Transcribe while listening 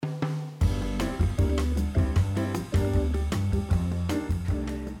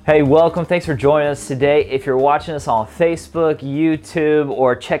Hey, welcome. Thanks for joining us today. If you're watching us on Facebook, YouTube,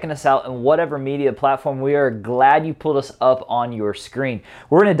 or checking us out in whatever media platform, we are glad you pulled us up on your screen.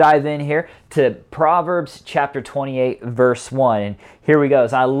 We're going to dive in here to Proverbs chapter 28, verse 1. And here we go.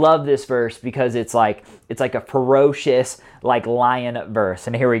 So I love this verse because it's like a ferocious, like lion verse.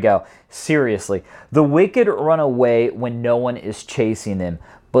 And here we go. Seriously. The wicked run away when no one is chasing them,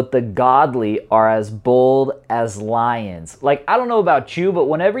 but the godly are as bold as lions. Like, I don't know about you, but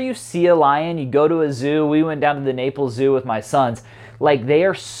whenever you see a lion, you go to a zoo. We went down to the Naples Zoo with my sons. Like, they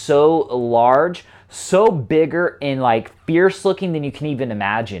are so large, so bigger and like fierce looking than you can even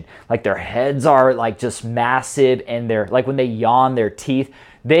imagine. Like, their heads are like just massive, and they're like, when they yawn, their teeth,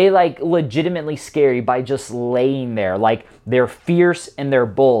 they like legitimately scary by just laying there. Like, they're fierce and they're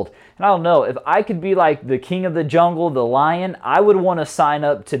bold. And I don't know, if I could be like the king of the jungle, the lion, I would want to sign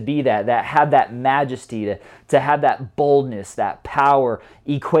up to be that have that majesty, to have that boldness, that power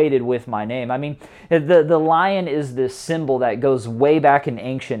equated with my name. I mean, the lion is this symbol that goes way back in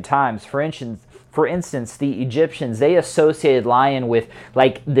ancient times. For instance, the Egyptians, they associated lion with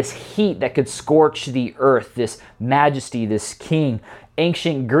like this heat that could scorch the earth, this majesty, this king.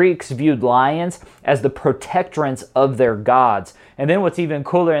 Ancient Greeks viewed lions as the protectorants of their gods. And then what's even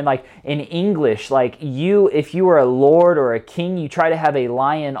cooler, in English, if you were a lord or a king, you try to have a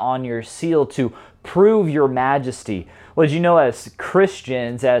lion on your seal to prove your majesty. Well, as you know, as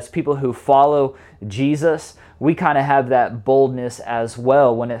Christians, as people who follow Jesus, we kind of have that boldness as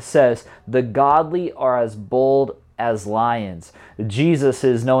well when it says, the godly are as bold as lions. Jesus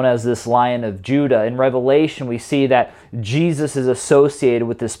is known as this Lion of Judah. In Revelation, we see that Jesus is associated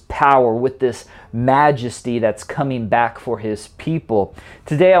with this power, with this majesty that's coming back for his people.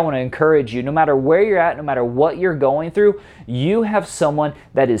 Today, I want to encourage you, no matter where you're at, no matter what you're going through, you have someone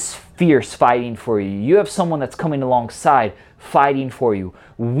that is fierce fighting for you. You have someone that's coming alongside fighting for you.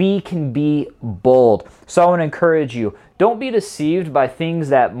 We can be bold. So I want to encourage you, don't be deceived by things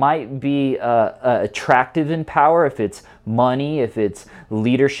that might be attractive in power, if it's money, if it's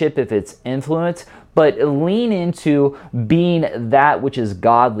leadership, if it's influence, but lean into being that which is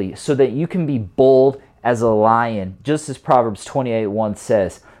godly so that you can be bold as a lion, just as Proverbs 28:1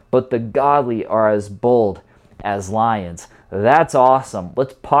 says, but the godly are as bold as lions. That's awesome.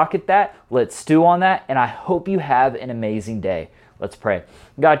 Let's pocket that. Let's stew on that. And I hope you have an amazing day. Let's pray.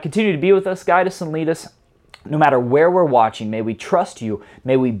 God, continue to be with us, guide us, and lead us. No matter where we're watching, may we trust you.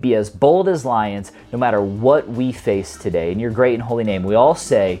 May we be as bold as lions, no matter what we face today. In your great and holy name, we all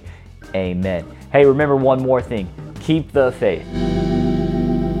say amen. Hey, remember one more thing. Keep the faith.